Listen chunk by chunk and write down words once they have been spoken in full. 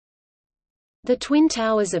The Twin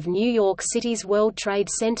Towers of New York City's World Trade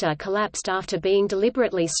Center collapsed after being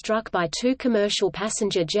deliberately struck by two commercial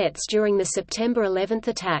passenger jets during the September 11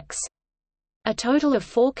 attacks. A total of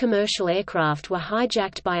 4 commercial aircraft were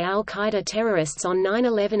hijacked by al-Qaeda terrorists on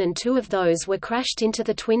 9/11 and 2 of those were crashed into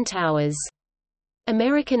the Twin Towers.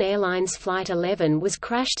 American Airlines Flight 11 was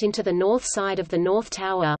crashed into the north side of the North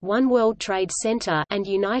Tower, One World Trade Center, and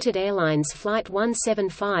United Airlines Flight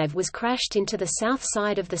 175 was crashed into the south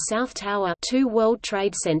side of the South Tower, 2 World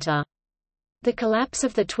Trade Center. The collapse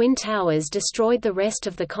of the Twin Towers destroyed the rest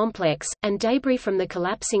of the complex, and debris from the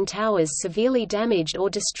collapsing towers severely damaged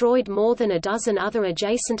or destroyed more than a dozen other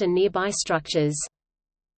adjacent and nearby structures.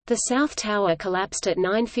 The South Tower collapsed at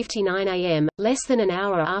 9:59 a.m., less than an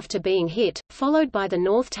hour after being hit, followed by the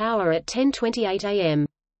North Tower at 10:28 a.m.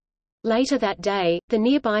 Later that day, the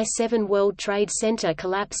nearby 7 World Trade Center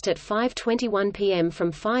collapsed at 5:21 p.m.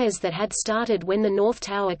 from fires that had started when the North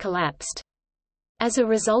Tower collapsed. As a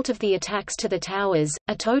result of the attacks to the towers,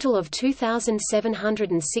 a total of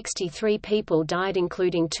 2,763 people died,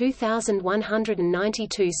 including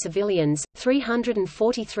 2,192 civilians,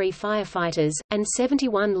 343 firefighters, and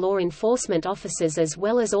 71 law enforcement officers, as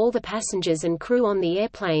well as all the passengers and crew on the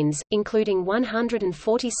airplanes, including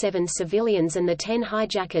 147 civilians and the 10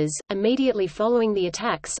 hijackers. Immediately following the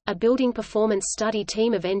attacks, a building performance study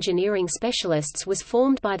team of engineering specialists was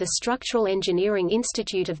formed by the Structural Engineering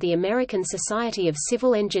Institute of the American Society of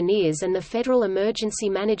Civil Engineers and the Federal Emergency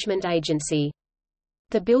Management Agency.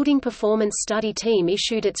 The Building Performance Study Team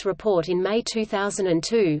issued its report in May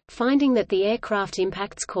 2002, finding that the aircraft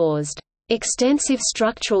impacts caused extensive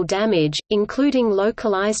structural damage, including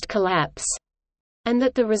localized collapse, and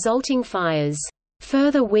that the resulting fires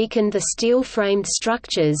further weakened the steel-framed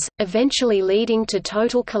structures, eventually leading to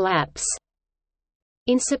total collapse.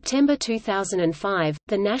 In September 2005,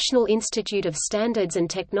 the National Institute of Standards and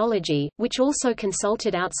Technology, which also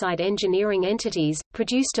consulted outside engineering entities,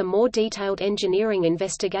 produced a more detailed engineering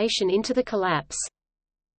investigation into the collapse.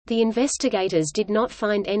 The investigators did not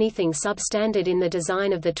find anything substandard in the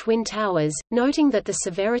design of the Twin Towers, noting that the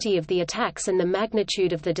severity of the attacks and the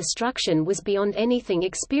magnitude of the destruction was beyond anything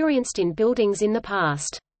experienced in buildings in the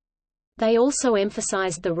past. They also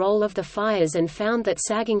emphasized the role of the fires and found that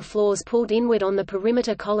sagging floors pulled inward on the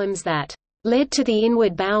perimeter columns that led to the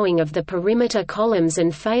inward bowing of the perimeter columns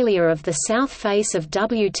and failure of the south face of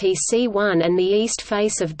WTC-1 and the east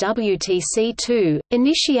face of WTC-2,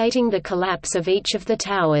 initiating the collapse of each of the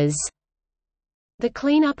towers. The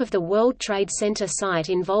cleanup of the World Trade Center site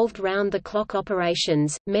involved round-the-clock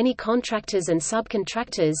operations, many contractors and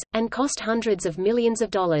subcontractors, and cost hundreds of millions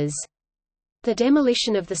of dollars. The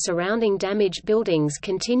demolition of the surrounding damaged buildings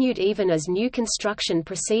continued even as new construction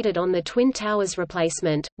proceeded on the Twin Towers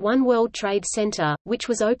replacement, One World Trade Center, which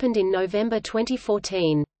was opened in November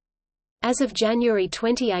 2014. As of January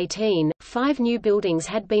 2018, 5 new buildings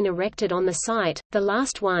had been erected on the site. The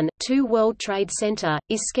last one, 2 World Trade Center,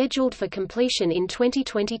 is scheduled for completion in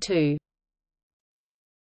 2022.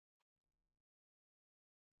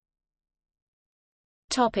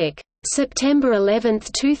 Topic: September 11,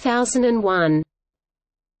 2001.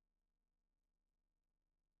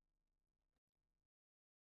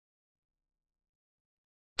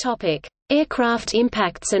 Topic: Aircraft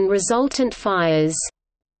impacts and resultant fires.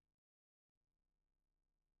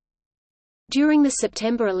 During the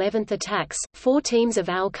September 11 attacks, 4 teams of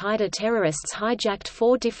al-Qaeda terrorists hijacked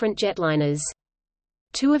 4 different jetliners.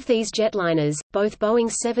 2 of these jetliners, both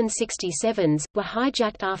Boeing 767s, were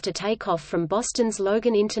hijacked after takeoff from Boston's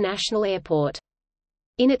Logan International Airport.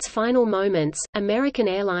 In its final moments, American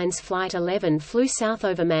Airlines Flight 11 flew south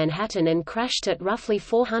over Manhattan and crashed at roughly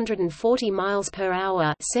 440 miles per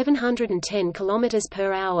hour (710 kilometers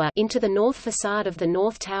per hour) into the north facade of the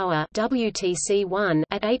North Tower (WTC-1)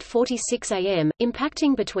 at 8:46 a.m.,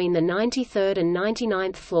 impacting between the 93rd and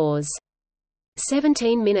 99th floors.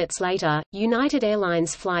 17 minutes later, United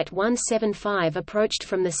Airlines Flight 175 approached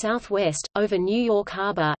from the southwest, over New York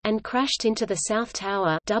Harbor, and crashed into the South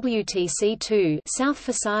Tower WTC-2 south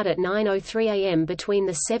facade at 9:03 a.m. between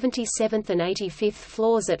the 77th and 85th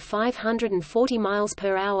floors at 540 miles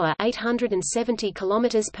per hour (870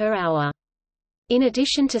 kilometers per hour). In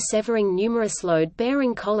addition to severing numerous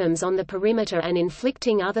load-bearing columns on the perimeter and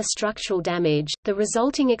inflicting other structural damage, the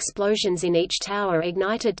resulting explosions in each tower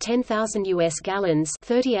ignited 10,000 U.S. gallons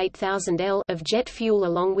 (38,000 L) of jet fuel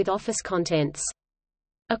along with office contents.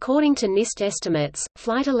 According to NIST estimates,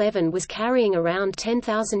 Flight 11 was carrying around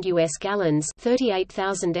 10,000 U.S. gallons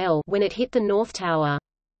 (38,000 L) when it hit the North Tower.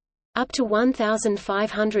 Up to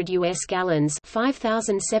 1,500 US gallons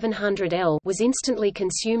 (5,700 L) was instantly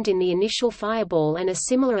consumed in the initial fireball, and a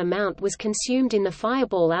similar amount was consumed in the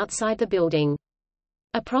fireball outside the building.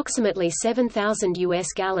 Approximately 7,000 US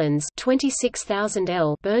gallons (26,000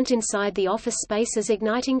 L) burnt inside the office spaces,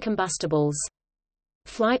 igniting combustibles.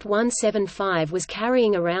 Flight 175 was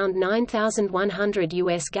carrying around 9,100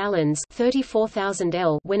 US gallons (34,000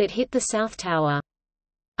 L) when it hit the South Tower.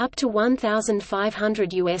 Up to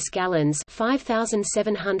 1,500 US gallons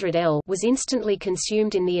 (5,700 L) was instantly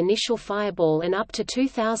consumed in the initial fireball, and up to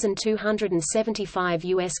 2,275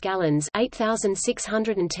 US gallons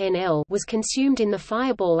 (8,610 L) was consumed in the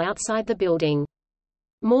fireball outside the building.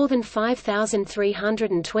 More than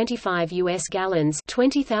 5,325 US gallons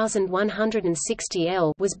 (20,160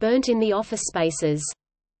 L) was burnt in the office spaces.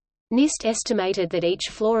 NIST estimated that each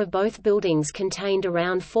floor of both buildings contained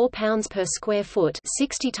around 4 pounds per square foot,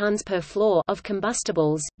 60 tons per floor, of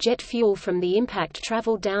combustibles. Jet fuel from the impact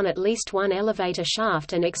traveled down at least one elevator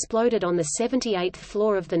shaft and exploded on the 78th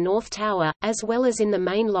floor of the North Tower, as well as in the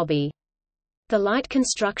main lobby. The light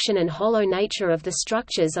construction and hollow nature of the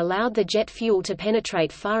structures allowed the jet fuel to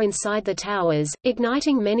penetrate far inside the towers,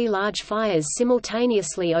 igniting many large fires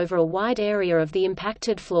simultaneously over a wide area of the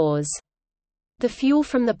impacted floors. The fuel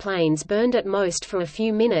from the planes burned at most for a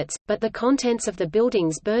few minutes, but the contents of the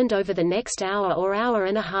buildings burned over the next hour or hour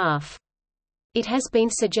and a half. It has been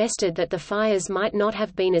suggested that the fires might not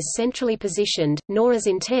have been as centrally positioned, nor as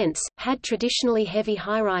intense, had traditionally heavy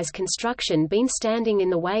high-rise construction been standing in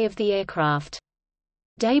the way of the aircraft.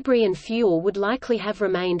 Debris and fuel would likely have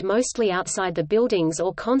remained mostly outside the buildings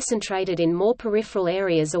or concentrated in more peripheral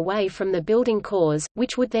areas away from the building cores,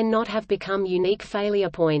 which would then not have become unique failure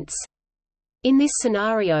points. In this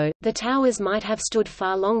scenario, the towers might have stood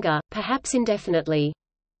far longer, perhaps indefinitely.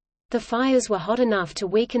 The fires were hot enough to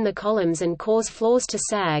weaken the columns and cause floors to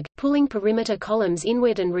sag, pulling perimeter columns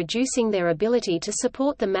inward and reducing their ability to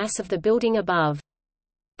support the mass of the building above.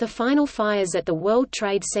 The final fires at the World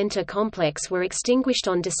Trade Center complex were extinguished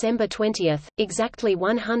on December 20, exactly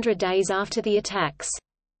 100 days after the attacks.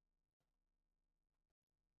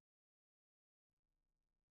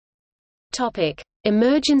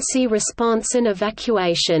 Emergency response and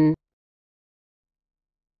evacuation.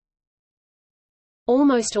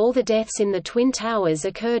 Almost all the deaths in the Twin Towers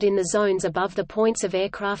occurred in the zones above the points of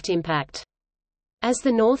aircraft impact. As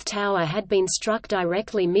the North Tower had been struck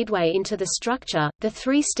directly midway into the structure, the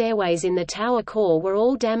 3 stairways in the tower core were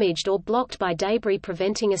all damaged or blocked by debris,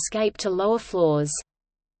 preventing escape to lower floors.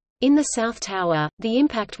 In the South Tower, the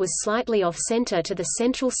impact was slightly off-center to the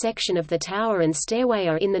central section of the tower, and stairway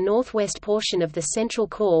in the northwest portion of the central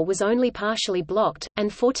core was only partially blocked,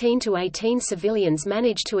 and 14 to 18 civilians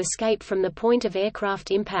managed to escape from the point of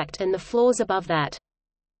aircraft impact and the floors above that.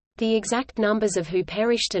 The exact numbers of who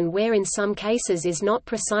perished and where in some cases is not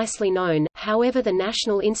precisely known, however the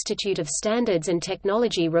National Institute of Standards and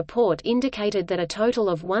Technology report indicated that a total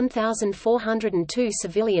of 1,402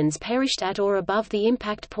 civilians perished at or above the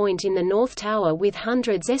impact point in the North Tower, with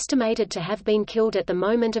hundreds estimated to have been killed at the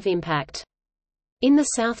moment of impact. In the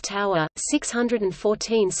South Tower,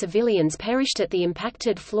 614 civilians perished at the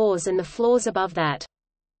impacted floors and the floors above that.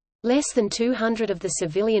 Less than 200 of the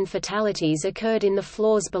civilian fatalities occurred in the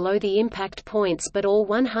floors below the impact points, but all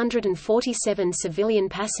 147 civilian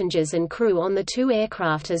passengers and crew on the 2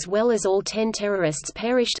 aircraft as well as all 10 terrorists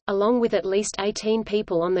perished, along with at least 18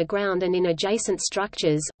 people on the ground and in adjacent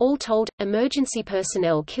structures. All told, emergency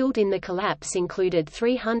personnel killed in the collapse included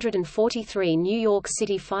 343 New York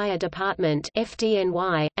City Fire Department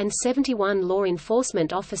 (FDNY) and 71 law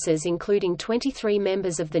enforcement officers, including 23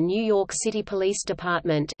 members of the New York City Police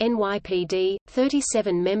Department (NYPD),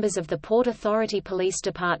 37 members of the Port Authority Police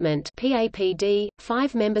Department (PAPD),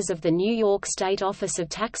 5 members of the New York State Office of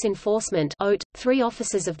Tax Enforcement (OT), 3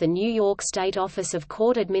 officers of the New York State Office of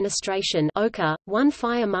Court Administration (OCA), 1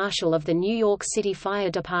 fire marshal of the New York City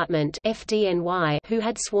Fire Department (FDNY), who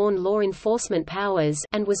had sworn law enforcement powers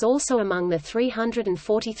and was also among the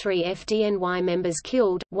 343 FDNY members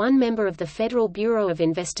killed, 1 member of the Federal Bureau of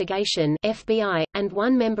Investigation (FBI), and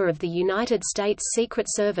 1 member of the United States Secret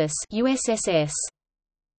Service (USSS).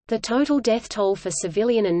 The total death toll for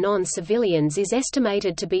civilian and non-civilians is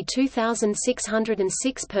estimated to be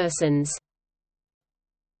 2,606 persons.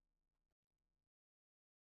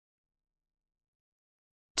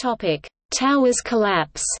 Topic: Towers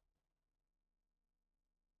collapse.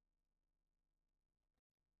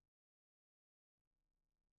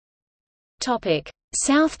 Topic: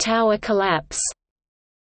 South Tower collapse.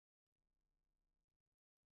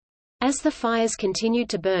 As the fires continued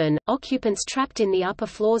to burn, occupants trapped in the upper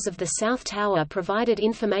floors of the South Tower provided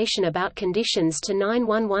information about conditions to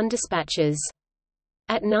 911 dispatchers.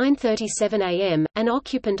 At 9:37 a.m., an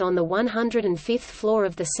occupant on the 105th floor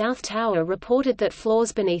of the South Tower reported that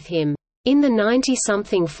floors beneath him, in the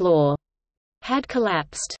 90-something floor, had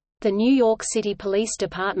collapsed. The New York City Police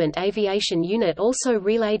Department Aviation Unit also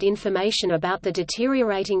relayed information about the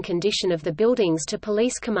deteriorating condition of the buildings to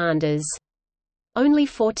police commanders. Only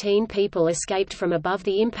 14 people escaped from above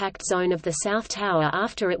the impact zone of the South Tower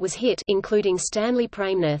after it was hit, including Stanley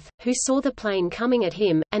Pramath, who saw the plane coming at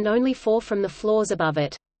him, and only 4 from the floors above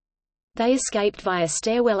it. They escaped via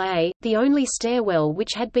Stairwell A, the only stairwell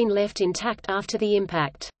which had been left intact after the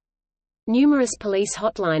impact. Numerous police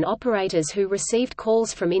hotline operators who received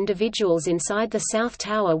calls from individuals inside the South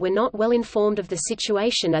Tower were not well informed of the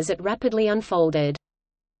situation as it rapidly unfolded.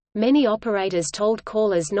 Many operators told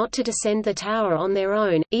callers not to descend the tower on their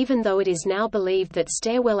own, even though it is now believed that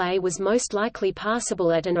Stairwell A was most likely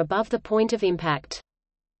passable at and above the point of impact.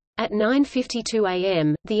 At 9:52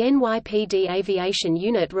 a.m., the NYPD Aviation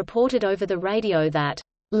Unit reported over the radio that,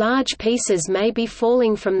 "Large pieces may be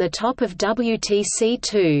falling from the top of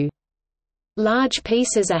WTC-2. Large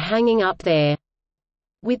pieces are hanging up there."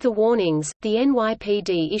 With the warnings, the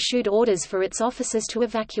NYPD issued orders for its officers to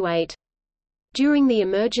evacuate. During the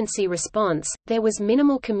emergency response, there was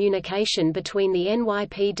minimal communication between the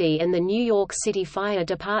NYPD and the New York City Fire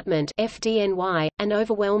Department (FDNY), and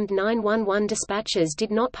overwhelmed 911 dispatchers did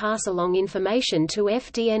not pass along information to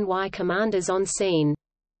FDNY commanders on scene.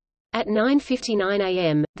 At 9:59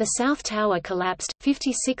 a.m., the South Tower collapsed,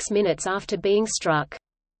 56 minutes after being struck.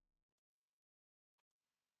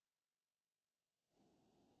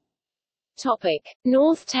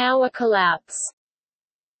 North Tower collapse.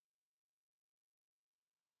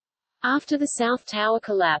 After the South Tower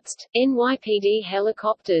collapsed, NYPD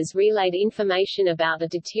helicopters relayed information about the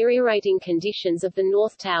deteriorating conditions of the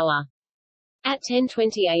North Tower. At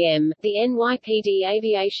 10:20 a.m., the NYPD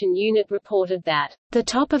Aviation Unit reported that, "The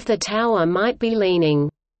top of the tower might be leaning,"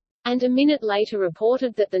 and a minute later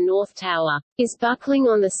reported that the North Tower is buckling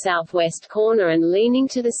on the southwest corner and leaning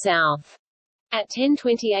to the south. At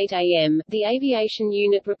 10:28 a.m., the Aviation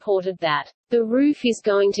Unit reported that, "The roof is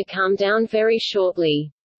going to come down very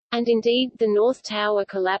shortly." And indeed, the North Tower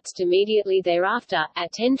collapsed immediately thereafter,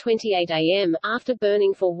 at 10:28 a.m., after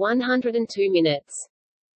burning for 102 minutes.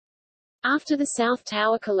 After the South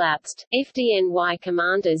Tower collapsed, FDNY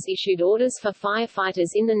commanders issued orders for firefighters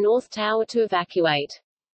in the North Tower to evacuate.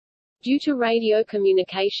 Due to radio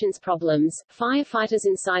communications problems, firefighters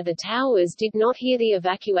inside the towers did not hear the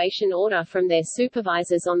evacuation order from their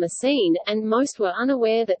supervisors on the scene, and most were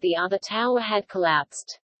unaware that the other tower had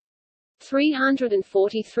collapsed.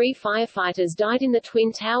 343 firefighters died in the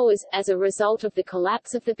Twin Towers, as a result of the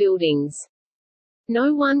collapse of the buildings.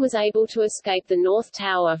 No one was able to escape the North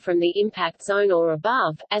Tower from the impact zone or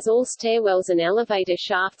above, as all stairwells and elevator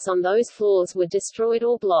shafts on those floors were destroyed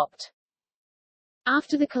or blocked.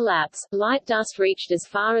 After the collapse, light dust reached as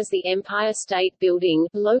far as the Empire State Building,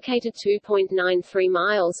 located 2.93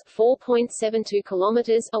 miles (4.72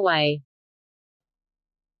 kilometers) away.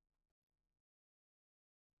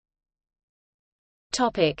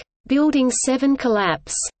 Topic: Building 7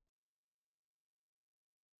 collapse.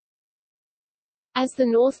 As the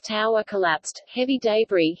North Tower collapsed, heavy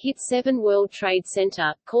debris hit 7 World Trade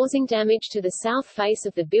Center, causing damage to the south face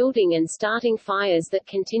of the building and starting fires that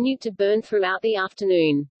continued to burn throughout the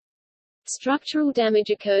afternoon. Structural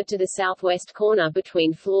damage occurred to the southwest corner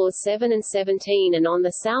between floors 7 and 17 and on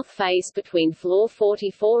the south face between floor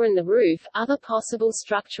 44 and the roof. Other possible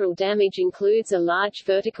structural damage includes a large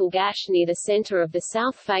vertical gash near the center of the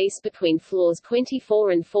south face between floors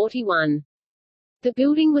 24 and 41. The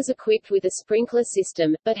building was equipped with a sprinkler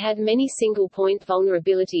system, but had many single-point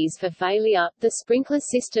vulnerabilities for failure. The sprinkler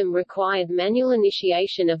system required manual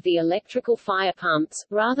initiation of the electrical fire pumps,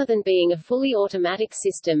 rather than being a fully automatic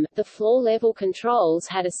system. The floor-level controls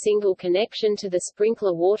had a single connection to the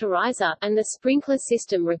sprinkler waterizer, and the sprinkler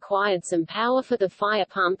system required some power for the fire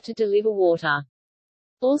pump to deliver water.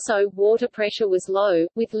 Also, water pressure was low,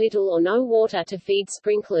 with little or no water to feed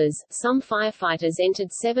sprinklers. Some firefighters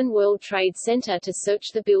entered 7 World Trade Center to search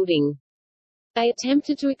the building. They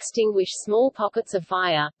attempted to extinguish small pockets of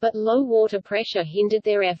fire, but low water pressure hindered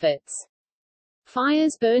their efforts.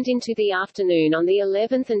 Fires burned into the afternoon on the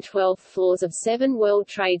 11th and 12th floors of 7 World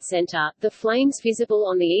Trade Center, the flames visible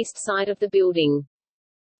on the east side of the building.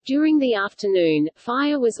 During the afternoon,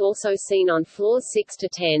 fire was also seen on floors 6 to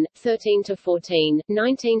 10, 13 to 14,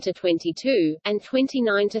 19 to 22, and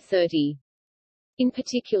 29 to 30. In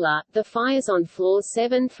particular, the fires on floors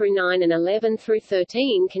 7 through 9 and 11 through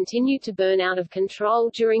 13 continued to burn out of control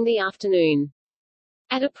during the afternoon.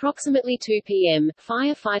 At approximately 2 p.m.,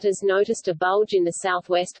 firefighters noticed a bulge in the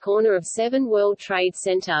southwest corner of 7 World Trade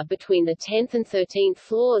Center between the 10th and 13th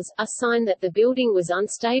floors, a sign that the building was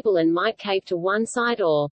unstable and might cave to one side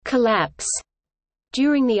or collapse.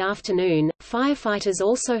 During the afternoon, firefighters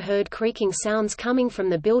also heard creaking sounds coming from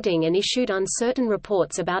the building and issued uncertain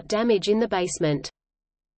reports about damage in the basement.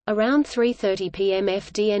 Around 3:30 p.m.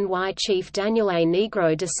 FDNY Chief Daniel A.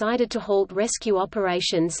 Negro decided to halt rescue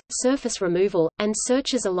operations, surface removal, and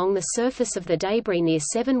searches along the surface of the debris near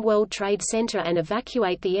 7 World Trade Center and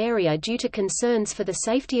evacuate the area due to concerns for the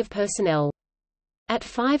safety of personnel. At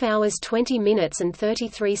 5 hours 20 minutes and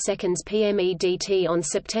 33 seconds p.m. EDT on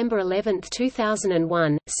September 11,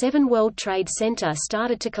 2001, 7 World Trade Center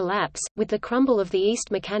started to collapse, with the crumble of the East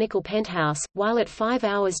Mechanical Penthouse, while at 5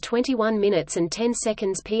 hours 21 minutes and 10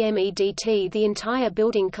 seconds p.m. EDT the entire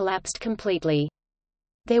building collapsed completely.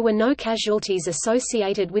 There were no casualties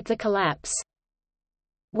associated with the collapse.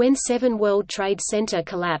 When 7 World Trade Center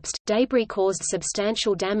collapsed, debris caused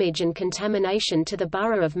substantial damage and contamination to the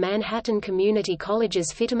borough of Manhattan Community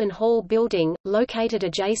College's Fitterman Hall building, located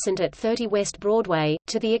adjacent at 30 West Broadway,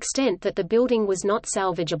 to the extent that the building was not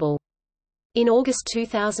salvageable. In August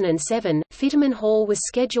 2007, Fitterman Hall was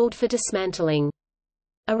scheduled for dismantling.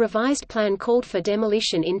 A revised plan called for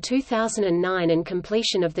demolition in 2009 and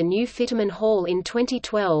completion of the new Fitterman Hall in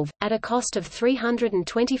 2012, at a cost of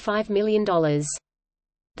 $325 million.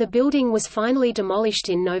 The building was finally demolished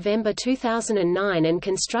in November 2009 and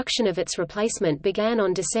construction of its replacement began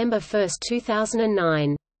on December 1,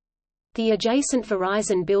 2009. The adjacent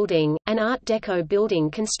Verizon building, an Art Deco building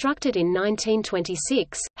constructed in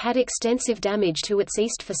 1926, had extensive damage to its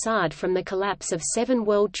east facade from the collapse of 7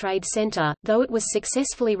 World Trade Center, though it was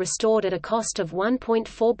successfully restored at a cost of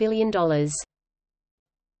 $1.4 billion.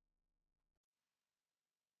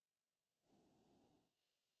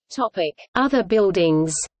 Other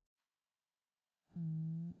buildings.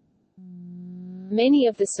 Many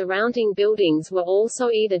of the surrounding buildings were also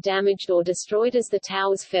either damaged or destroyed as the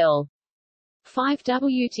towers fell. 5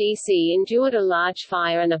 WTC endured a large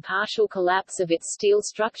fire and a partial collapse of its steel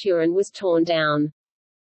structure and was torn down.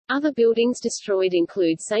 Other buildings destroyed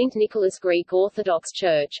include St. Nicholas Greek Orthodox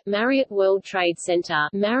Church, Marriott World Trade Center,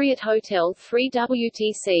 Marriott Hotel 3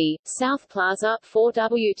 WTC, South Plaza 4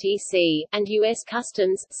 WTC, and U.S.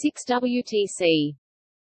 Customs 6 WTC.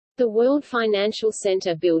 The World Financial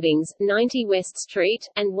Center buildings, 90 West Street,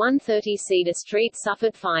 and 130 Cedar Street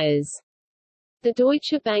suffered fires. The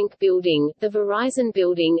Deutsche Bank building, the Verizon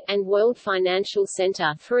building, and World Financial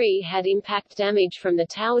Center 3 had impact damage from the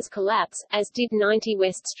tower's collapse, as did 90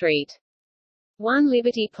 West Street. 1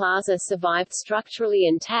 Liberty Plaza survived structurally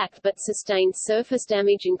intact but sustained surface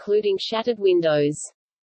damage including shattered windows.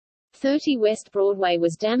 30 West Broadway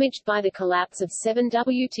was damaged by the collapse of 7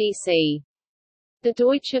 WTC. The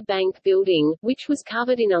Deutsche Bank building, which was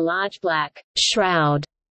covered in a large black shroud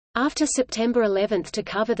after September 11 to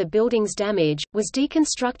cover the building's damage, was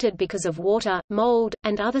deconstructed because of water, mold,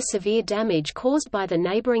 and other severe damage caused by the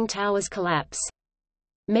neighboring tower's collapse.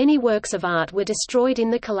 Many works of art were destroyed in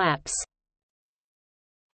the collapse.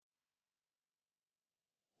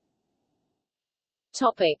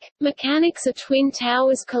 Topic: Mechanics of Twin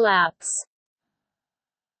Towers collapse.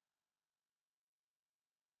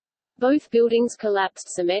 Both buildings collapsed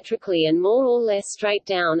symmetrically and more or less straight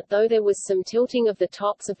down, though there was some tilting of the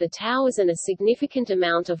tops of the towers and a significant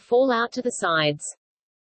amount of fallout to the sides.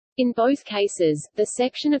 In both cases, the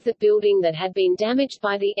section of the building that had been damaged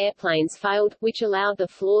by the airplanes failed, which allowed the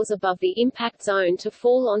floors above the impact zone to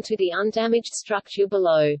fall onto the undamaged structure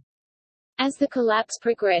below. As the collapse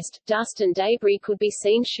progressed, dust and debris could be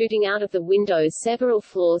seen shooting out of the windows several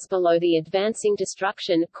floors below the advancing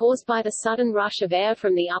destruction, caused by the sudden rush of air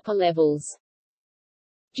from the upper levels.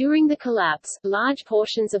 During the collapse, large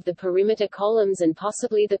portions of the perimeter columns and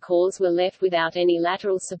possibly the cores were left without any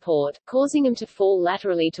lateral support, causing them to fall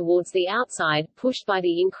laterally towards the outside, pushed by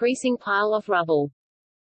the increasing pile of rubble.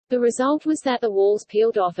 The result was that the walls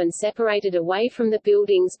peeled off and separated away from the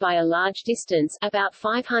buildings by a large distance, about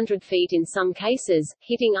 500 feet in some cases,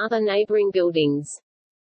 hitting other neighboring buildings.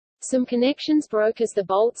 Some connections broke as the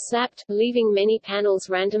bolts snapped, leaving many panels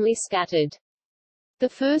randomly scattered. The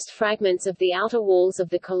first fragments of the outer walls of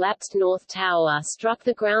the collapsed North Tower struck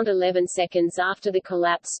the ground 11 seconds after the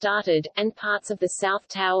collapse started, and parts of the South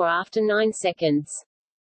Tower after 9 seconds.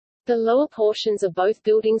 The lower portions of both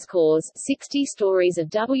buildings' cores, 60 stories of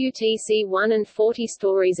WTC-1 and 40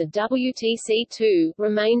 stories of WTC-2,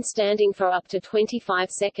 remained standing for up to 25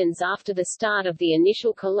 seconds after the start of the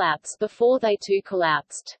initial collapse before they too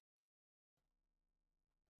collapsed.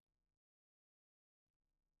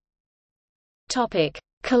 Topic: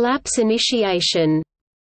 Collapse initiation.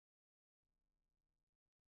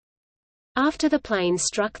 After the planes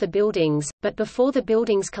struck the buildings, but before the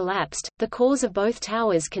buildings collapsed, the cores of both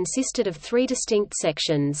towers consisted of three distinct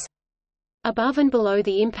sections. Above and below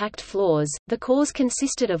the impact floors, the cores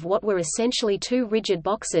consisted of what were essentially two rigid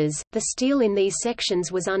boxes. The steel in these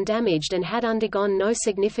sections was undamaged and had undergone no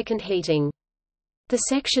significant heating. The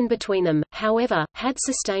section between them, however, had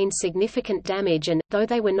sustained significant damage and, though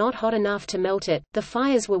they were not hot enough to melt it, the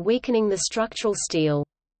fires were weakening the structural steel.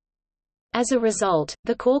 As a result,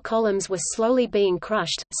 the core columns were slowly being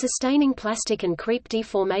crushed, sustaining plastic and creep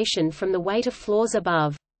deformation from the weight of floors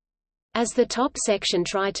above. As the top section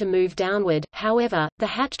tried to move downward, however, the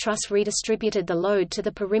hat truss redistributed the load to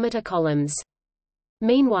the perimeter columns.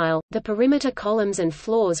 Meanwhile, the perimeter columns and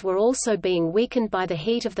floors were also being weakened by the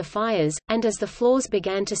heat of the fires, and as the floors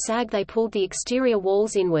began to sag they pulled the exterior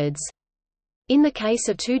walls inwards. In the case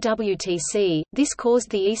of 2WTC, this caused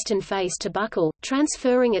the eastern face to buckle,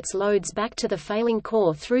 transferring its loads back to the failing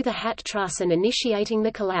core through the hat truss and initiating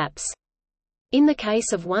the collapse. In the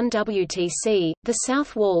case of 1WTC, the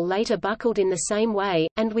south wall later buckled in the same way,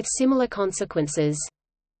 and with similar consequences.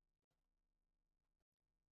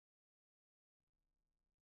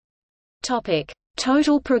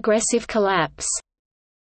 Total progressive collapse.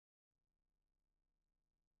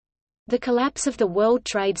 The collapse of the World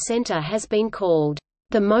Trade Center has been called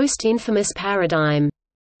the most infamous paradigm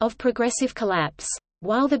of progressive collapse.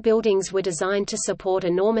 While the buildings were designed to support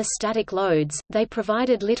enormous static loads, they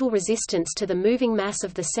provided little resistance to the moving mass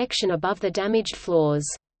of the section above the damaged floors.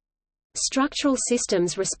 Structural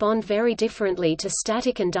systems respond very differently to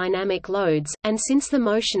static and dynamic loads, and since the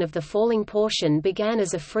motion of the falling portion began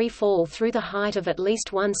as a free fall through the height of at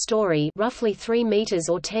least one story, roughly 3 meters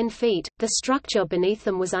or 10 feet, the structure beneath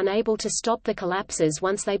them was unable to stop the collapses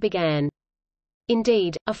once they began.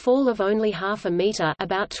 Indeed, a fall of only half a meter,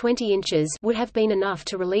 about 20 inches, would have been enough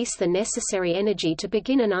to release the necessary energy to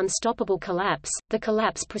begin an unstoppable collapse. The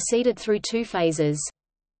collapse proceeded through two phases.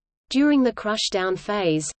 During the crush-down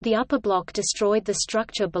phase, the upper block destroyed the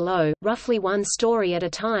structure below, roughly one story at a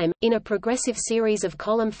time, in a progressive series of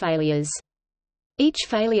column failures. Each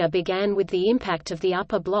failure began with the impact of the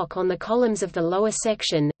upper block on the columns of the lower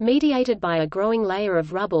section, mediated by a growing layer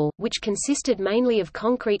of rubble, which consisted mainly of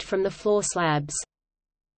concrete from the floor slabs.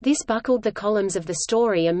 This buckled the columns of the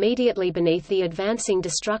story immediately beneath the advancing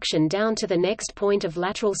destruction down to the next point of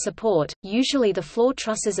lateral support, usually the floor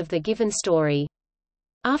trusses of the given story.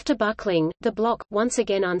 After buckling, the block, once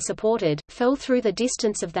again unsupported, fell through the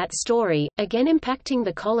distance of that story, again impacting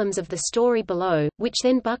the columns of the story below, which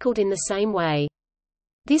then buckled in the same way.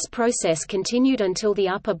 This process continued until the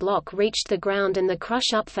upper block reached the ground and the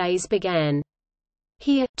crush-up phase began.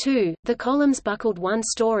 Here, too, the columns buckled one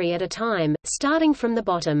story at a time, starting from the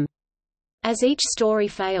bottom. As each story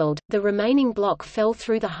failed, the remaining block fell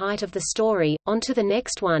through the height of the story, onto the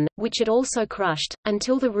next one, which it also crushed,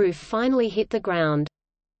 until the roof finally hit the ground.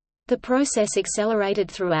 The process accelerated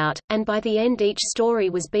throughout, and by the end each story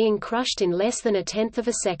was being crushed in less than a tenth of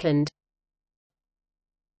a second.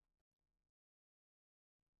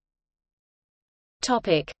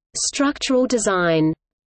 Structural design.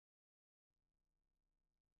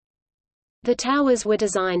 The towers were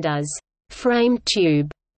designed as framed tube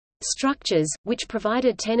structures, which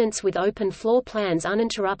provided tenants with open floor plans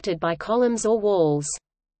uninterrupted by columns or walls.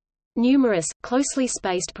 Numerous, closely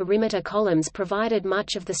spaced perimeter columns provided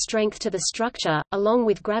much of the strength to the structure, along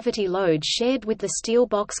with gravity load shared with the steel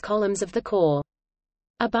box columns of the core.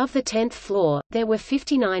 Above the 10th floor, there were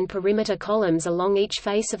 59 perimeter columns along each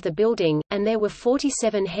face of the building, and there were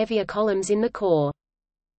 47 heavier columns in the core.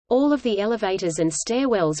 All of the elevators and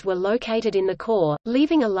stairwells were located in the core,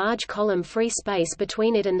 leaving a large column-free space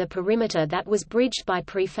between it and the perimeter that was bridged by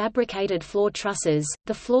prefabricated floor trusses.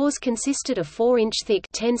 The floors consisted of 4-inch thick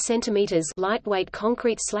 (10 cm) lightweight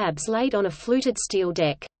concrete slabs laid on a fluted steel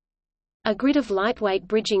deck. A grid of lightweight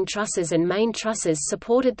bridging trusses and main trusses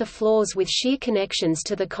supported the floors with shear connections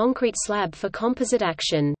to the concrete slab for composite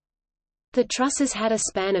action. The trusses had a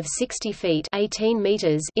span of 60 feet (18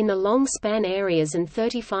 meters) in the long span areas and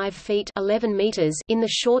 35 feet (11 meters) in the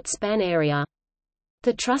short span area.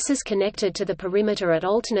 The trusses connected to the perimeter at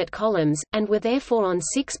alternate columns, and were therefore on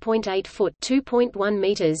 6.8 foot (2.1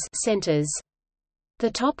 meters) centers. The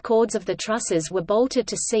top cords of the trusses were bolted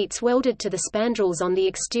to seats welded to the spandrels on the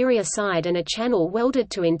exterior side and a channel welded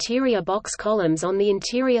to interior box columns on the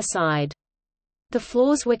interior side. The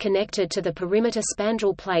floors were connected to the perimeter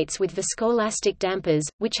spandrel plates with viscoelastic dampers,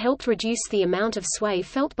 which helped reduce the amount of sway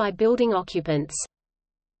felt by building occupants.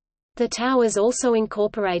 The towers also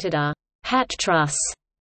incorporated a hat truss,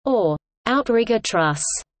 or outrigger truss,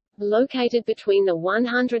 located between the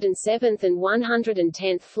 107th and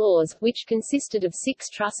 110th floors, which consisted of 6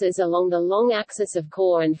 trusses along the long axis of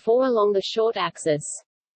core and 4 along the short axis.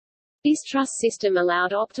 This truss system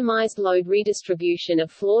allowed optimized load redistribution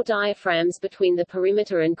of floor diaphragms between the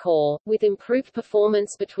perimeter and core, with improved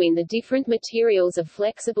performance between the different materials of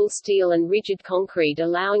flexible steel and rigid concrete,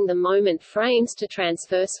 allowing the moment frames to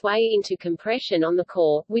transfer sway into compression on the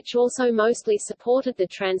core, which also mostly supported the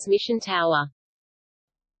transmission tower.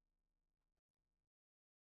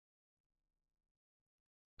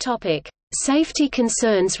 Topic: Safety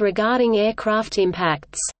concerns regarding aircraft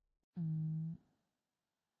impacts.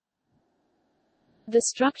 The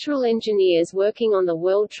structural engineers working on the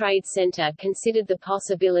World Trade Center considered the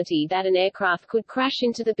possibility that an aircraft could crash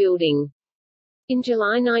into the building. In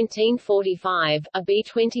July 1945, a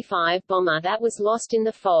B-25 bomber that was lost in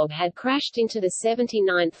the fog had crashed into the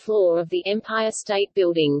 79th floor of the Empire State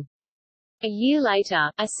Building. A year later,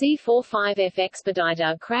 a C-45F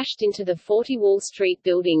Expediter crashed into the 40 Wall Street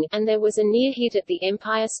building, and there was a near hit at the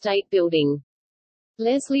Empire State Building.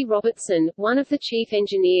 Leslie Robertson, one of the chief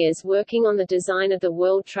engineers working on the design of the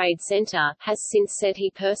World Trade Center, has since said he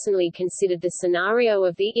personally considered the scenario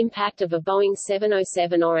of the impact of a Boeing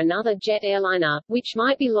 707 or another jet airliner, which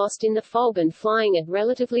might be lost in the fog and flying at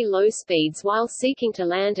relatively low speeds while seeking to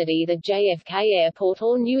land at either JFK Airport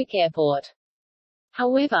or Newark Airport.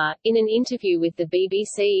 However, in an interview with the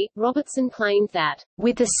BBC, Robertson claimed that,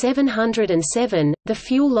 "With the 707, the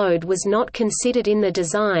fuel load was not considered in the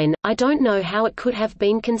design. I don't know how it could have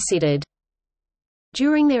been considered."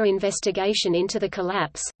 During their investigation into the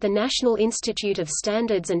collapse, the National Institute of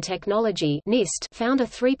Standards and Technology (NIST) found a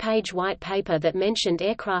 3-page white paper that mentioned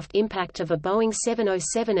aircraft impact of a Boeing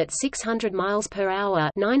 707 at 600 miles per hour,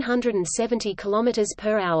 970 kilometers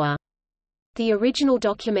per hour. The original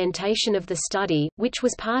documentation of the study, which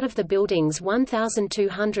was part of the building's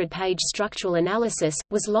 1,200-page structural analysis,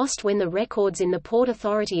 was lost when the records in the Port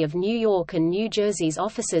Authority of New York and New Jersey's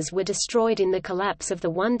offices were destroyed in the collapse of the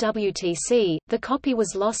 1WTC. The copy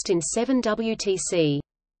was lost in 7WTC.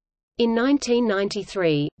 In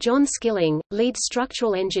 1993, John Skilling, lead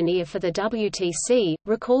structural engineer for the WTC,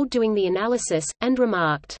 recalled doing the analysis, and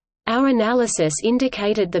remarked, "Our analysis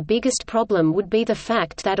indicated the biggest problem would be the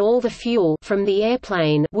fact that all the fuel from the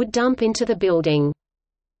airplane would dump into the building.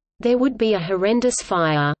 There would be a horrendous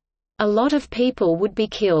fire. A lot of people would be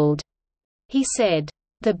killed." He said,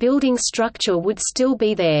 "The building structure would still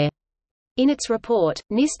be there." In its report,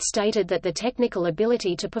 NIST stated that the technical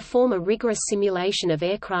ability to perform a rigorous simulation of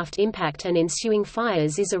aircraft impact and ensuing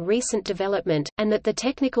fires is a recent development, and that the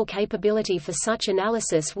technical capability for such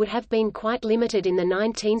analysis would have been quite limited in the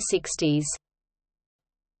 1960s.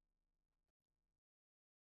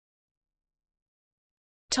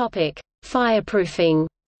 Topic: Fireproofing.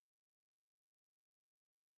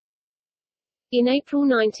 In April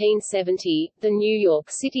 1970, the New York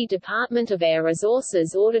City Department of Air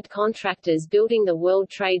Resources ordered contractors building the World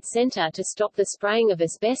Trade Center to stop the spraying of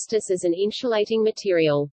asbestos as an insulating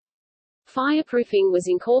material. Fireproofing was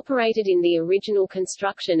incorporated in the original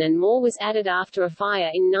construction and more was added after a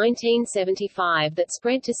fire in 1975 that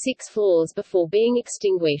spread to 6 floors before being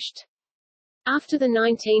extinguished. After the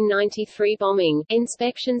 1993 bombing,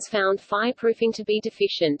 inspections found fireproofing to be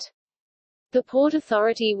deficient. The Port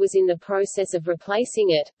Authority was in the process of replacing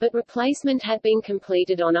it, but replacement had been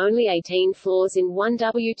completed on only 18 floors in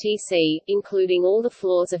 1WTC, including all the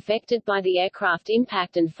floors affected by the aircraft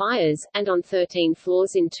impact and fires, and on 13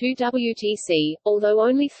 floors in 2WTC, although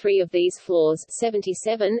only 3 of these floors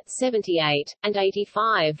 77, 78, and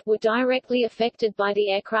 85 were directly affected by the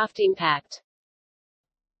aircraft impact.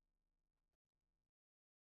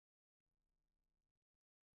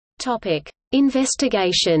 Topic: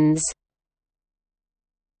 Investigations.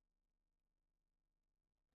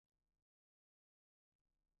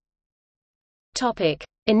 Topic: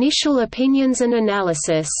 Initial opinions and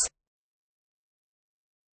analysis.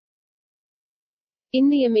 In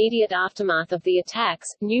the immediate aftermath of the attacks,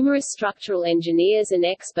 numerous structural engineers and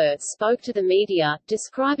experts spoke to the media,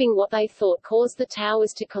 describing what they thought caused the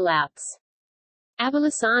towers to collapse.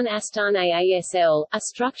 Abolhassan Astane ASL, a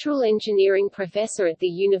structural engineering professor at the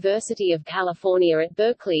University of California at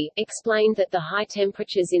Berkeley, explained that the high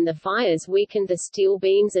temperatures in the fires weakened the steel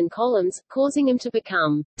beams and columns, causing them to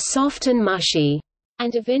become soft and mushy,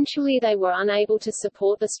 and eventually they were unable to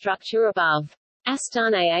support the structure above.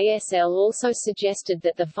 Astane ASL also suggested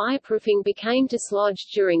that the fireproofing became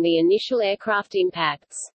dislodged during the initial aircraft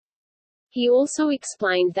impacts. He also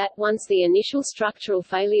explained that once the initial structural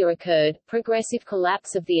failure occurred, progressive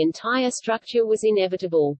collapse of the entire structure was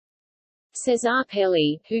inevitable. Cesar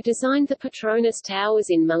Pelli, who designed the Petronas Towers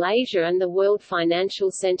in Malaysia and the World Financial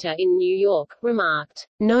Center in New York, remarked,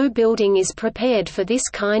 "No building is prepared for this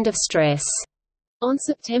kind of stress." On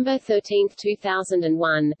September 13,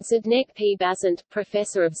 2001, Zdeněk P. Bazant,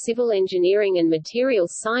 professor of civil engineering and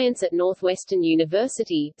materials science at Northwestern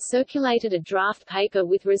University, circulated a draft paper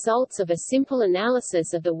with results of a simple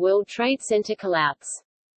analysis of the World Trade Center collapse.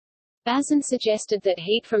 Bazant suggested that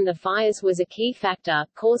heat from the fires was a key factor,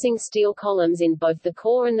 causing steel columns in both the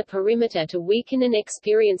core and the perimeter to weaken and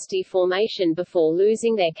experience deformation before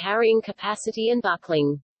losing their carrying capacity and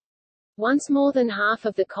buckling. Once more than half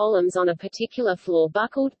of the columns on a particular floor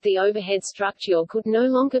buckled, the overhead structure could no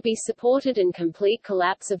longer be supported and complete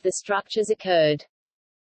collapse of the structures occurred.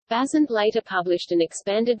 Bazant later published an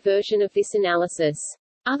expanded version of this analysis.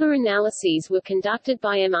 Other analyses were conducted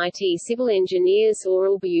by MIT civil engineers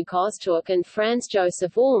Aurel Bukowstuk and Franz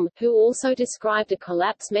Josef Orm, who also described a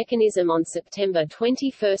collapse mechanism on September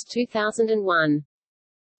 21, 2001.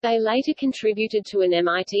 They later contributed to an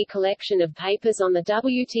MIT collection of papers on the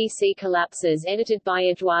WTC collapses edited by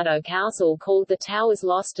Eduardo Causal called The Towers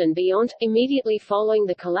Lost and Beyond. Immediately following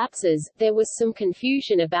the collapses, there was some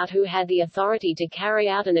confusion about who had the authority to carry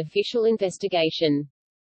out an official investigation.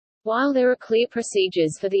 While there are clear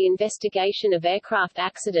procedures for the investigation of aircraft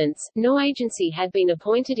accidents, no agency had been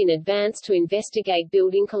appointed in advance to investigate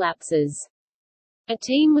building collapses. A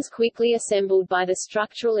team was quickly assembled by the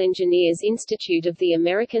Structural Engineers Institute of the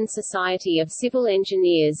American Society of Civil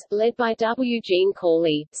Engineers, led by W. Gene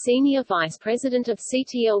Corley, Senior Vice President of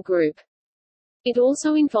CTL Group. It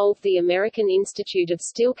also involved the American Institute of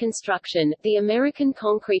Steel Construction, the American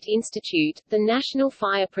Concrete Institute, the National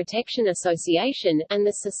Fire Protection Association, and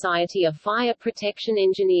the Society of Fire Protection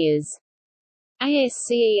Engineers.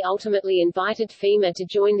 ASCE ultimately invited FEMA to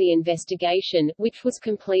join the investigation, which was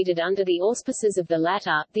completed under the auspices of the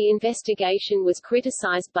latter. The investigation was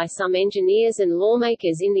criticized by some engineers and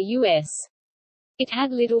lawmakers in the U.S. It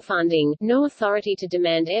had little funding, no authority to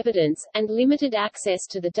demand evidence, and limited access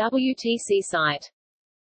to the WTC site.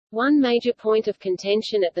 One major point of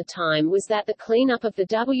contention at the time was that the cleanup of the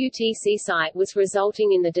WTC site was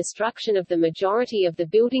resulting in the destruction of the majority of the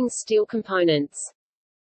building's steel components.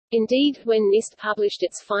 Indeed, when NIST published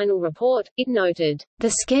its final report, it noted the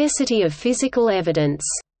scarcity of physical evidence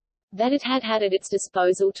that it had at its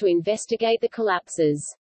disposal to investigate the collapses.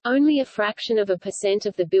 Only a fraction of a percent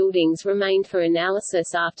of the buildings remained for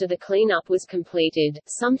analysis after the cleanup was completed,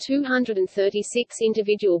 some 236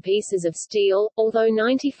 individual pieces of steel, although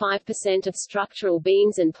 95% of structural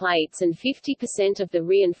beams and plates and 50% of the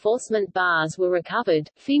reinforcement bars were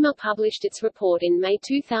recovered. FEMA published its report in May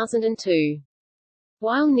 2002.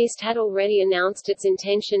 While NIST had already announced its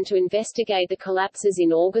intention to investigate the collapses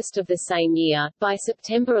in August of the same year, by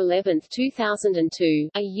September 11, 2002,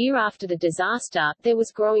 a year after the disaster, there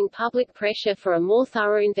was growing public pressure for a more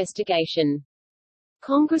thorough investigation.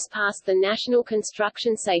 Congress passed the National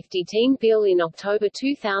Construction Safety Team Bill in October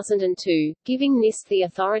 2002, giving NIST the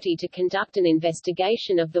authority to conduct an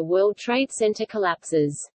investigation of the World Trade Center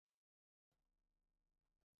collapses.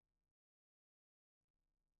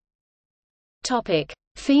 Topic: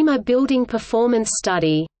 FEMA Building Performance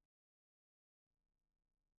Study.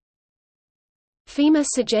 FEMA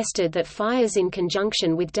suggested that fires in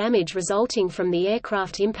conjunction with damage resulting from the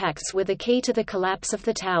aircraft impacts were the key to the collapse of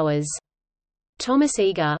the towers. Thomas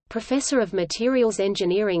Eagar, professor of materials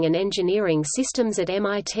engineering and engineering systems at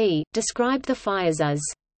MIT, described the fires as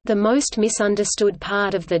the most misunderstood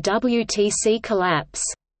part of the WTC collapse.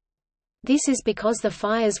 This is because the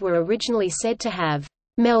fires were originally said to have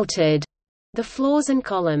melted the floors and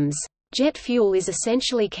columns. Jet fuel is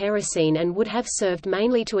essentially kerosene and would have served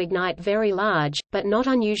mainly to ignite very large, but not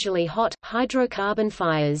unusually hot, hydrocarbon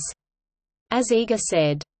fires. As Eagar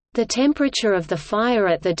said, "The temperature of the fire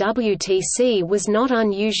at the WTC was not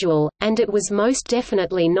unusual, and it was most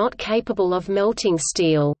definitely not capable of melting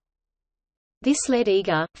steel." This led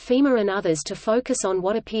Eagar, FEMA and others to focus on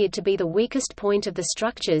what appeared to be the weakest point of the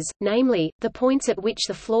structures, namely, the points at which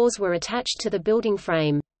the floors were attached to the building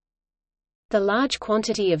frame. The large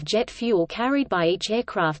quantity of jet fuel carried by each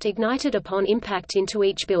aircraft ignited upon impact into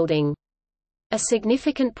each building. A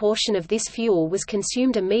significant portion of this fuel was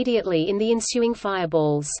consumed immediately in the ensuing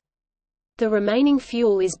fireballs. The remaining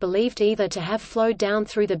fuel is believed either to have flowed down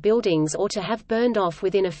through the buildings or to have burned off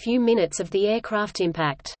within a few minutes of the aircraft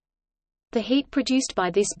impact. The heat produced by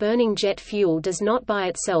this burning jet fuel does not by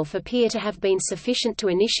itself appear to have been sufficient to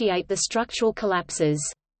initiate the structural collapses.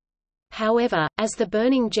 However, as the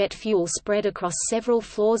burning jet fuel spread across several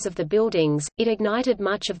floors of the buildings, it ignited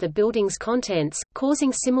much of the building's contents,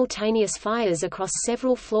 causing simultaneous fires across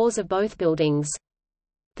several floors of both buildings.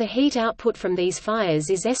 The heat output from these fires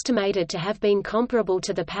is estimated to have been comparable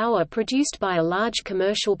to the power produced by a large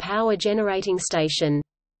commercial power generating station.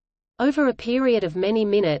 Over a period of many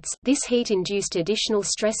minutes, this heat induced additional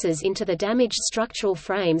stresses into the damaged structural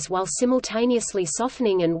frames while simultaneously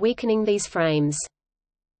softening and weakening these frames.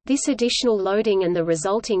 This additional loading and the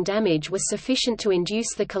resulting damage was sufficient to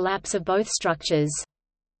induce the collapse of both structures.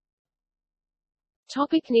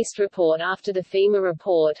 NIST report. After the FEMA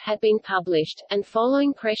report had been published, and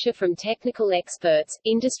following pressure from technical experts,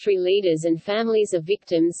 industry leaders and families of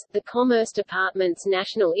victims, the Commerce Department's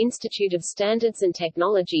National Institute of Standards and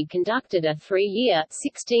Technology conducted a 3-year,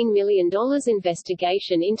 $16 million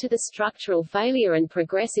investigation into the structural failure and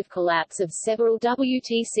progressive collapse of several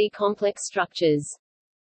WTC complex structures.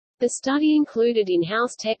 The study included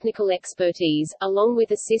in-house technical expertise, along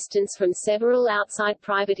with assistance from several outside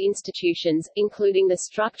private institutions, including the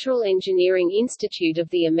Structural Engineering Institute of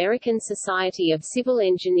the American Society of Civil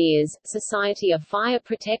Engineers, Society of Fire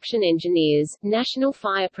Protection Engineers, National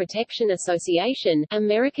Fire Protection Association,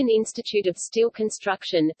 American Institute of Steel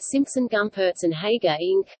Construction, Simpson Gumpertz and Hager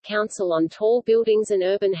Inc., Council on Tall Buildings and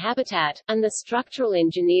Urban Habitat, and the Structural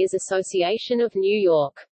Engineers Association of New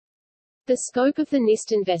York. The scope of the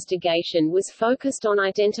NIST investigation was focused on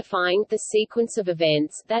identifying the sequence of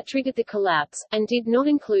events that triggered the collapse, and did not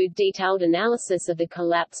include detailed analysis of the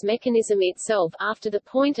collapse mechanism itself after the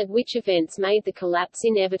point at which events made the collapse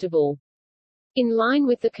inevitable. In line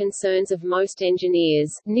with the concerns of most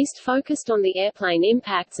engineers, NIST focused on the airplane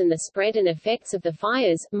impacts and the spread and effects of the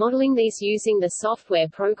fires, modeling these using the software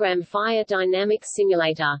program Fire Dynamics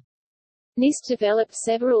Simulator. NIST developed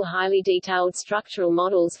several highly detailed structural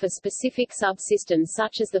models for specific subsystems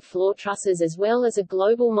such as the floor trusses as well as a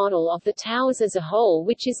global model of the towers as a whole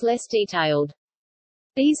which is less detailed.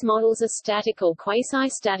 These models are static or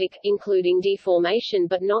quasi-static, including deformation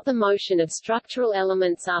but not the motion of structural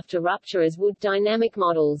elements after rupture as would dynamic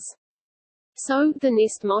models. So, the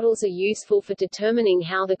NIST models are useful for determining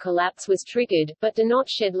how the collapse was triggered, but do not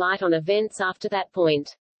shed light on events after that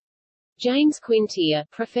point. James Quintier,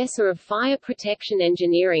 professor of fire protection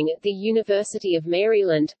engineering at the University of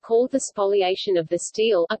Maryland, called the spoliation of the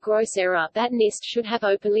steel a gross error that NIST should have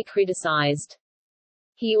openly criticized.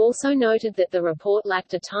 He also noted that the report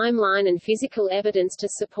lacked a timeline and physical evidence to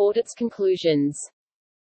support its conclusions.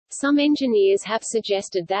 Some engineers have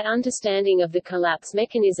suggested that understanding of the collapse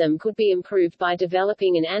mechanism could be improved by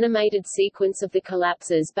developing an animated sequence of the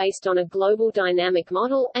collapses based on a global dynamic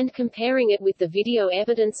model, and comparing it with the video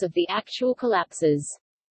evidence of the actual collapses.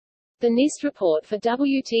 The NIST report for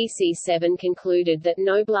WTC-7 concluded that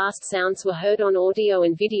no blast sounds were heard on audio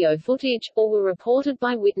and video footage, or were reported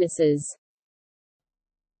by witnesses.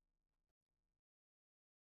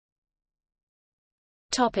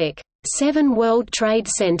 Topic: 7 World Trade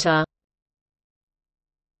Center.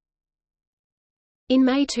 In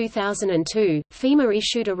May 2002, FEMA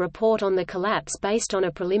issued a report on the collapse based on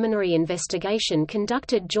a preliminary investigation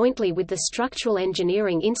conducted jointly with the Structural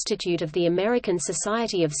Engineering Institute of the American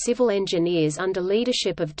Society of Civil Engineers under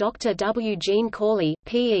leadership of Dr. W. Gene Corley,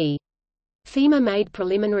 P.E. FEMA made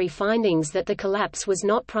preliminary findings that the collapse was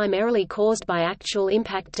not primarily caused by actual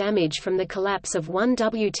impact damage from the collapse of one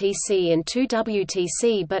WTC and two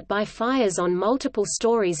WTC but by fires on multiple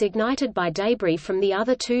stories ignited by debris from the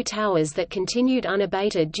other two towers that continued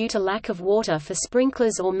unabated due to lack of water for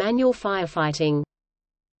sprinklers or manual firefighting.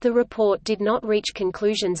 The report did not reach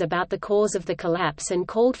conclusions about the cause of the collapse and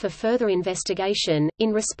called for further investigation.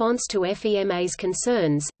 In response to FEMA's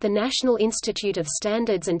concerns, the National Institute of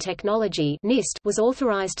Standards and Technology (NIST) was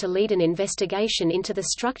authorized to lead an investigation into the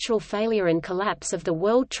structural failure and collapse of the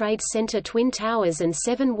World Trade Center Twin Towers and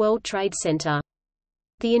 7 World Trade Center.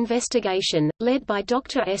 The investigation, led by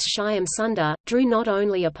Dr. S. Shyam Sundar, drew not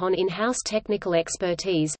only upon in-house technical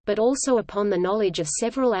expertise, but also upon the knowledge of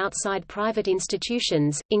several outside private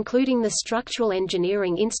institutions, including the Structural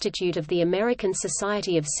Engineering Institute of the American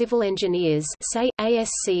Society of Civil Engineers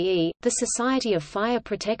ASCE, the Society of Fire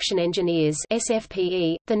Protection Engineers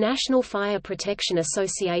SFPE, the National Fire Protection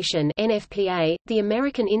Association NFPA, the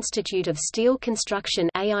American Institute of Steel Construction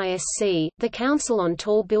AISC, the Council on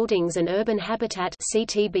Tall Buildings and Urban Habitat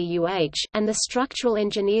CTBUH, and the Structural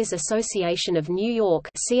Engineers Association of New York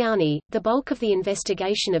 (SIANI). The bulk of the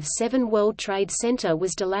investigation of 7 World Trade Center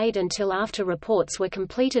was delayed until after reports were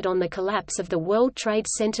completed on the collapse of the World Trade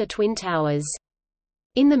Center Twin Towers.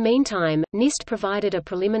 In the meantime, NIST provided a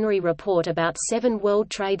preliminary report about 7 World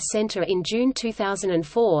Trade Center in June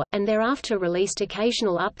 2004, and thereafter released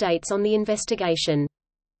occasional updates on the investigation.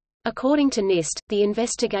 According to NIST, the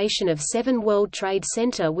investigation of 7 World Trade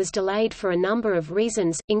Center was delayed for a number of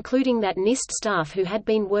reasons, including that NIST staff who had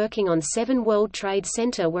been working on 7 World Trade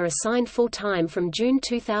Center were assigned full-time from June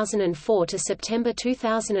 2004 to September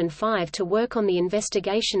 2005 to work on the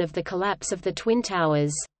investigation of the collapse of the Twin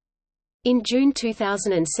Towers. In June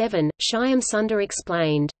 2007, Shyam Sundar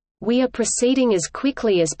explained, "We are proceeding as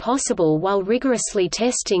quickly as possible while rigorously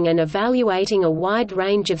testing and evaluating a wide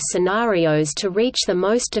range of scenarios to reach the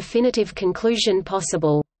most definitive conclusion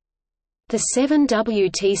possible. The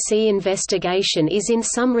 7WTC investigation is in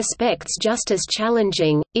some respects just as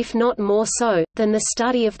challenging, if not more so, than the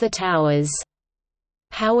study of the towers.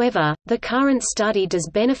 However, the current study does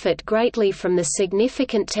benefit greatly from the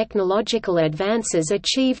significant technological advances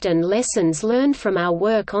achieved and lessons learned from our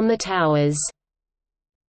work on the towers."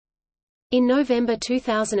 In November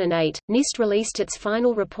 2008, NIST released its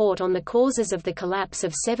final report on the causes of the collapse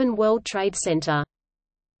of 7 World Trade Center.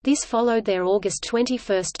 This followed their August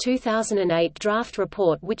 21, 2008 draft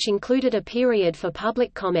report, which included a period for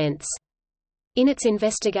public comments. In its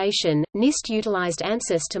investigation, NIST utilized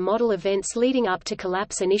ANSYS to model events leading up to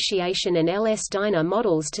collapse initiation and LS-DYNA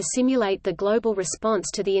models to simulate the global response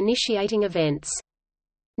to the initiating events.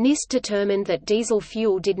 NIST determined that diesel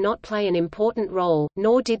fuel did not play an important role,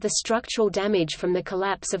 nor did the structural damage from the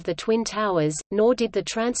collapse of the Twin Towers, nor did the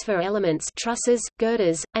transfer elements, trusses,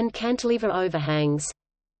 girders, and cantilever overhangs.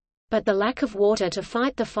 But the lack of water to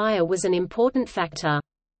fight the fire was an important factor.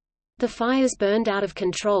 The fires burned out of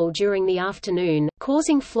control during the afternoon,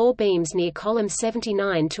 causing floor beams near column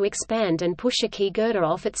 79 to expand and push a key girder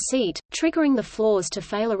off its seat, triggering the floors to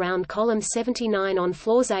fail around column 79 on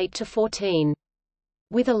floors 8 to 14.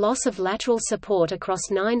 With a loss of lateral support across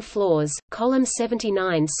 9 floors, column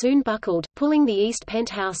 79 soon buckled, pulling the east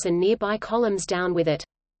penthouse and nearby columns down with it.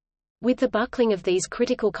 With the buckling of these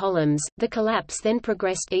critical columns, the collapse then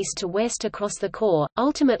progressed east to west across the core,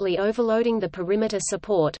 ultimately overloading the perimeter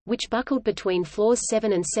support, which buckled between floors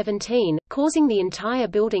 7 and 17, causing the entire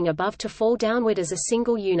building above to fall downward as a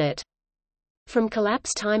single unit. From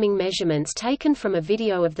collapse timing measurements taken from a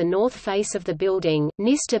video of the north face of the building,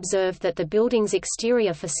 NIST observed that the building's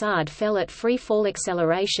exterior facade fell at free fall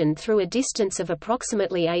acceleration through a distance of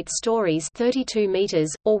approximately 8 stories 32 meters,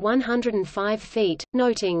 or 105 feet,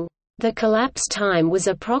 noting, "The collapse time was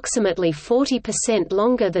approximately 40%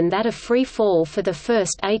 longer than that of free fall for the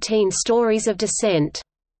first 18 stories of descent."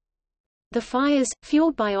 The fires,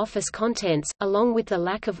 fueled by office contents, along with the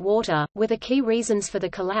lack of water, were the key reasons for the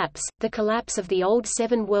collapse. The collapse of the old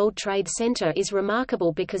 7 World Trade Center is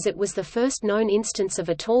remarkable because it was the first known instance of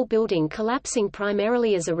a tall building collapsing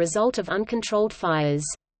primarily as a result of uncontrolled fires.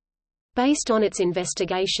 Based on its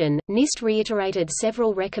investigation, NIST reiterated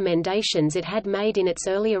several recommendations it had made in its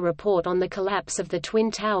earlier report on the collapse of the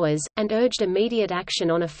Twin Towers, and urged immediate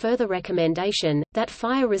action on a further recommendation, that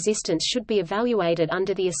fire resistance should be evaluated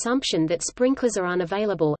under the assumption that sprinklers are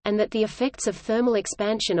unavailable, and that the effects of thermal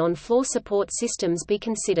expansion on floor support systems be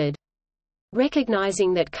considered.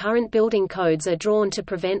 Recognizing that current building codes are drawn to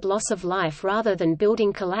prevent loss of life rather than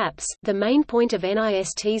building collapse, the main point of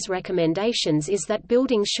NIST's recommendations is that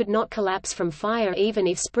buildings should not collapse from fire even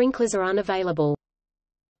if sprinklers are unavailable.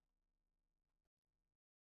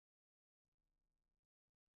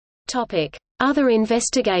 Other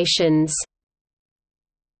investigations.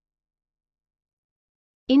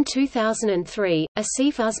 In 2003,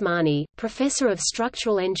 Asif Usmani, professor of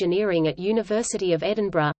structural engineering at University of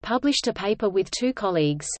Edinburgh, published a paper with 2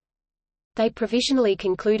 colleagues. They provisionally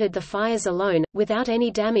concluded the fires alone, without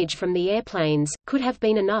any damage from the airplanes, could have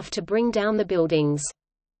been enough to bring down the buildings.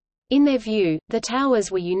 In their view, the towers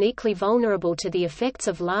were uniquely vulnerable to the effects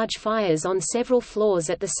of large fires on several floors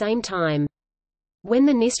at the same time. When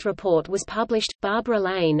the NIST report was published, Barbara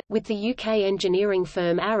Lane, with the UK engineering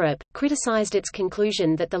firm Arup, criticised its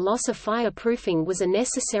conclusion that the loss of fireproofing was a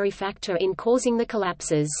necessary factor in causing the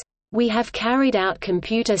collapses. "We have carried out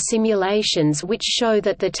computer simulations which show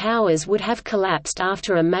that the towers would have collapsed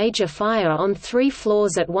after a major fire on 3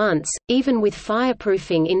 floors at once, even with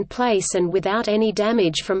fireproofing in place and without any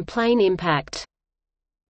damage from plane impact."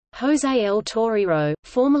 José L. Torero,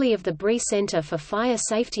 formerly of the Bree Centre for Fire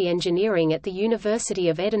Safety Engineering at the University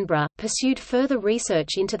of Edinburgh, pursued further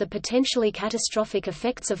research into the potentially catastrophic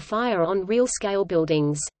effects of fire on real-scale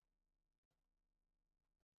buildings.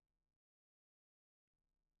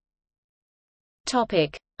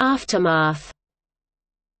 Aftermath.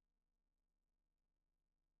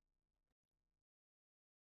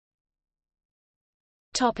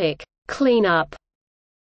 Cleanup.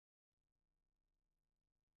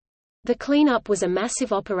 The cleanup was a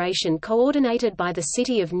massive operation coordinated by the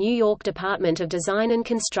City of New York Department of Design and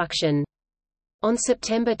Construction. On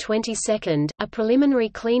September 22, a preliminary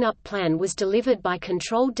cleanup plan was delivered by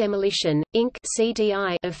Controlled Demolition, Inc.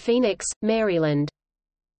 (CDI) of Phoenix, Maryland.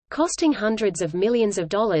 Costing hundreds of millions of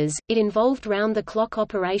dollars, it involved round-the-clock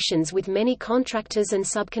operations with many contractors and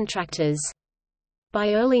subcontractors.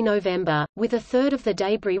 By early November, with a third of the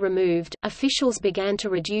debris removed, officials began to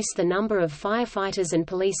reduce the number of firefighters and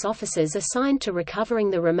police officers assigned to recovering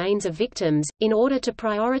the remains of victims, in order to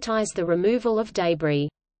prioritize the removal of debris.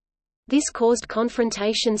 This caused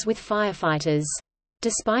confrontations with firefighters.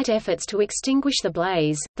 Despite efforts to extinguish the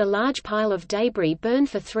blaze, the large pile of debris burned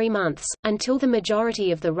for 3 months, until the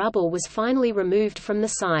majority of the rubble was finally removed from the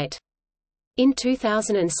site. In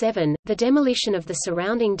 2007, the demolition of the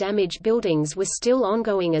surrounding damaged buildings was still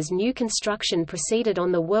ongoing as new construction proceeded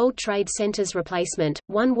on the World Trade Center's replacement,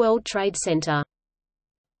 One World Trade Center.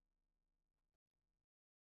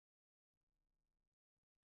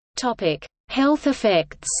 Health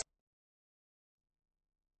effects.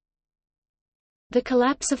 The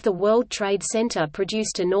collapse of the World Trade Center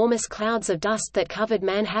produced enormous clouds of dust that covered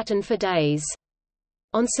Manhattan for days.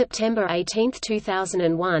 On September 18,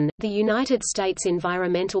 2001, the United States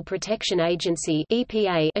Environmental Protection Agency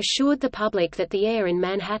 (EPA) assured the public that the air in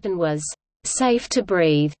Manhattan was safe to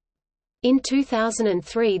breathe. In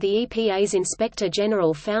 2003, the EPA's Inspector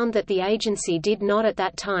General found that the agency did not at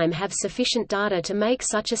that time have sufficient data to make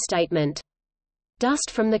such a statement.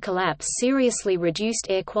 Dust from the collapse seriously reduced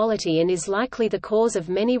air quality and is likely the cause of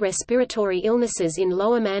many respiratory illnesses in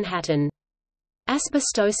Lower Manhattan.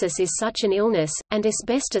 Asbestosis is such an illness, and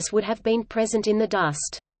asbestos would have been present in the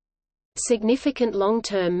dust. Significant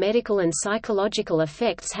long-term medical and psychological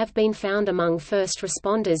effects have been found among first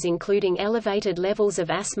responders, including elevated levels of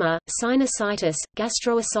asthma, sinusitis,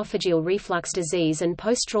 gastroesophageal reflux disease, and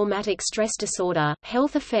post-traumatic stress disorder.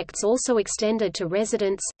 Health effects also extended to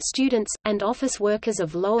residents, students, and office workers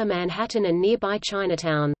of Lower Manhattan and nearby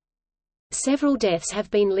Chinatown. Several deaths have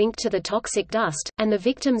been linked to the toxic dust, and the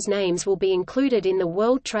victims' names will be included in the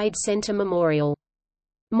World Trade Center Memorial.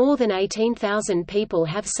 More than 18,000 people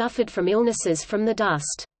have suffered from illnesses from the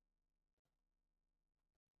dust.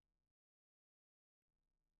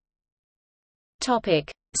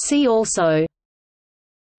 See also: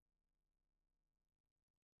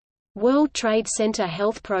 World Trade Center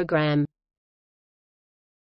Health Program.